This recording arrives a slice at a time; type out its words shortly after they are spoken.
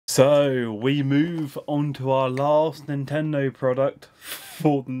So we move on to our last Nintendo product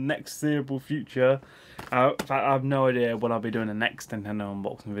for the next foreseeable future. In fact, I have no idea when I'll be doing the next Nintendo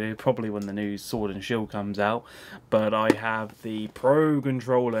unboxing video, probably when the new Sword and Shield comes out. But I have the Pro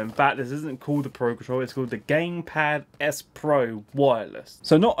Controller. In fact, this isn't called the Pro Controller, it's called the Gamepad S Pro Wireless.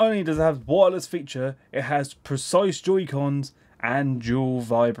 So not only does it have wireless feature, it has precise Joy-Cons and dual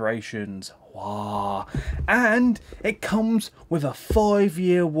vibrations. Wow. And it comes with a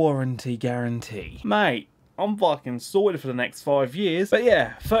 5-year warranty guarantee. Mate, I'm fucking sorted for the next 5 years. But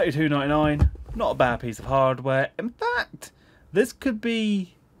yeah, $32.99, not a bad piece of hardware. In fact, this could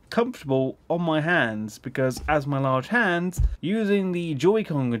be comfortable on my hands because as my large hands, using the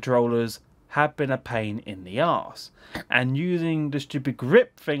Joy-Con controllers have been a pain in the arse. And using the stupid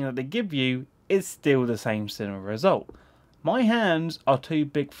grip thing that they give you is still the same similar result. My hands are too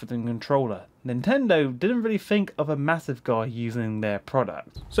big for the controller. Nintendo didn't really think of a massive guy using their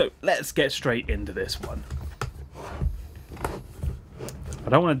product. So let's get straight into this one. I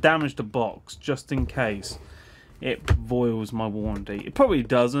don't want to damage the box just in case it voils my warranty. It probably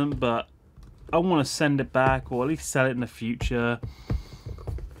doesn't, but I want to send it back or at least sell it in the future.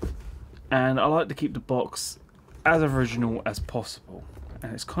 And I like to keep the box as original as possible.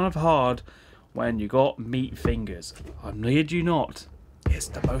 And it's kind of hard when you got meat fingers. I need you not. It's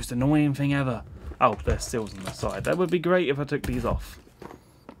the most annoying thing ever. Oh, there's seals on the side. That would be great if I took these off.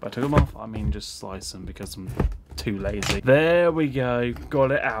 If I took them off, I mean just slice them because I'm too lazy. There we go.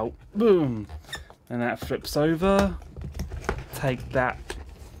 Got it out. Boom. And that flips over. Take that.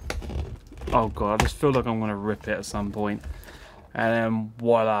 Oh god, I just feel like I'm going to rip it at some point. And then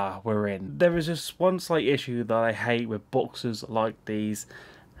voila, we're in. There is just one slight issue that I hate with boxes like these.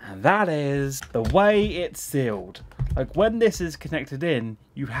 And that is the way it's sealed. Like when this is connected in,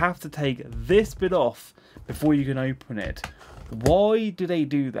 you have to take this bit off before you can open it. Why do they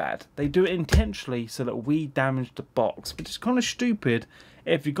do that? They do it intentionally so that we damage the box, which is kind of stupid.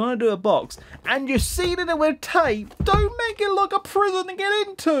 If you're going to do a box and you're sealing it with tape, don't make it like a prison to get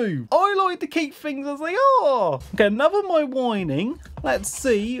into. I like to keep things as they are. Okay, enough of my whining. Let's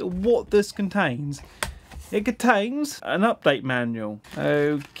see what this contains. It contains an update manual.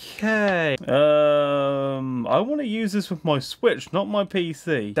 Okay. I want to use this with my Switch, not my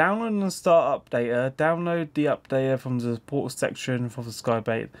PC. Download and start updater. Download the updater from the support section for the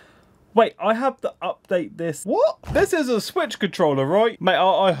Snakebyte. Wait, I have to update this. What? This is a Switch controller, right? Mate,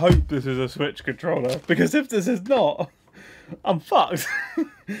 I hope this is a Switch controller. Because if this is not, I'm fucked.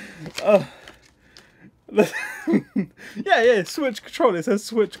 yeah, Switch controller. It says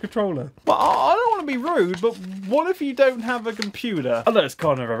Switch controller. But I don't want to be rude, but what if you don't have a computer? I know it's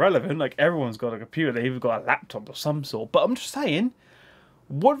kind of irrelevant, like everyone's got a computer, they've either got a laptop of some sort, but I'm just saying,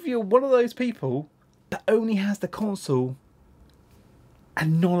 what if you're one of those people that only has the console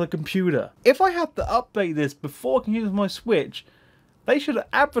and not a computer? If I have to update this before I can use my Switch, they should have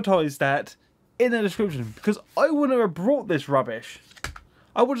advertised that in the description, because I wouldn't have brought this rubbish.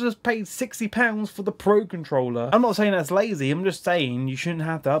 I would have just paid £60 for the Pro Controller. I'm not saying that's lazy, I'm just saying you shouldn't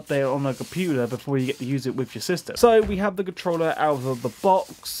have to update it on a computer before you get to use it with your system. So we have the controller out of the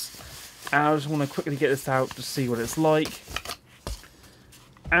box, and I just want to quickly get this out to see what it's like.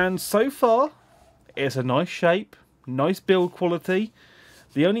 And so far, it's a nice shape, nice build quality.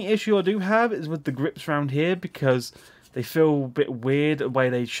 The only issue I do have is with the grips around here because they feel a bit weird the way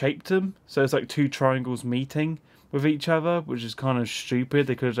they shaped them. So it's like two triangles meeting with each other, which is kind of stupid.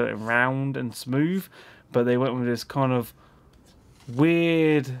 They could have done it round and smooth, but they went with this kind of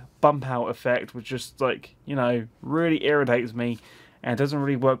weird bump out effect, which just, like, you know, really irritates me and doesn't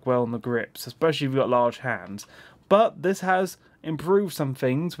really work well on the grips, especially if you've got large hands. But this has improved some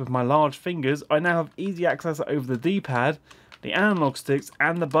things with my large fingers. I now have easy access over the D-pad, the analog sticks,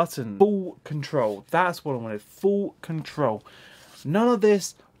 and the button. Full control. That's what I wanted. Full control. None of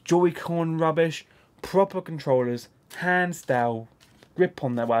this Joy-Con rubbish. Proper controllers, hands down, grip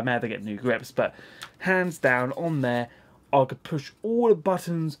on there. Well, I may have to get new grips, but hands down on there, I could push all the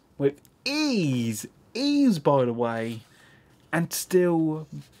buttons with ease, by the way, and still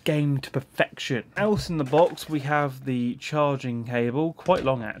game to perfection. Else in the box, we have the charging cable, quite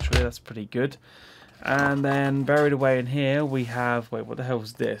long actually, that's pretty good. And then buried away in here we have, wait, what the hell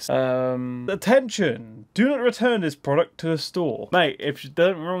is this? Attention! Do not return this product to the store. Mate, if you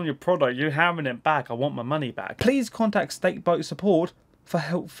don't ruin your product, you're having it back. I want my money back. Please contact Snakebyte support for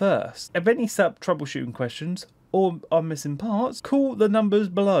help first. If any setup troubleshooting questions or are missing parts, call the numbers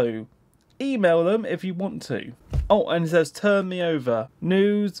below. Email them if you want to. Oh, and it says turn me over.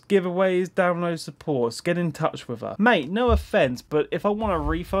 News, giveaways, download supports. Get in touch with her. Mate, no offence, but if I want a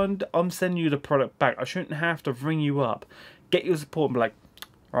refund, I'm sending you the product back. I shouldn't have to ring you up, get your support and be like,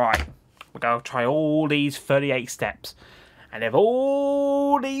 Right, we're going to try all these 38 steps. And if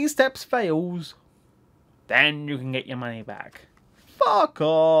all these steps fails, then you can get your money back. Fuck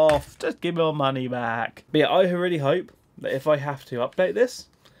off, just give me my money back. But yeah, I really hope that if I have to update this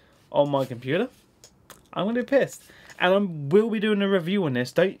on my computer, I'm going to be pissed. And I will be doing a review on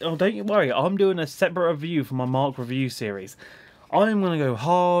this. Don't you worry, I'm doing a separate review for my Mark review series. I'm going to go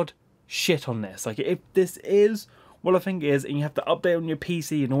hard shit on this. Like, if this is what I think it is, and you have to update on your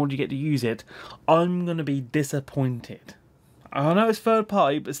PC in order to get to use it, I'm going to be disappointed. I know it's third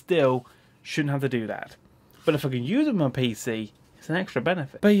party, but still, shouldn't have to do that. But if I can use it on my PC, it's an extra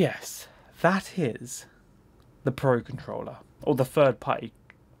benefit. But yes, that is the Pro Controller, or the third party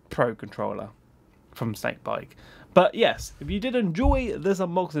Pro Controller from Snakebyte. But yes, if you did enjoy this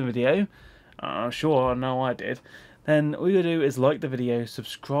unboxing video, sure, I know I did, then all you do is like the video,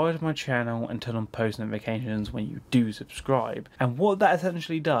 subscribe to my channel, and turn on post notifications when you do subscribe. And what that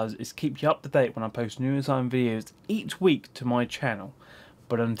essentially does is keep you up to date when I post new assigned videos each week to my channel.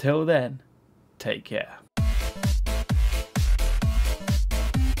 But until then, take care.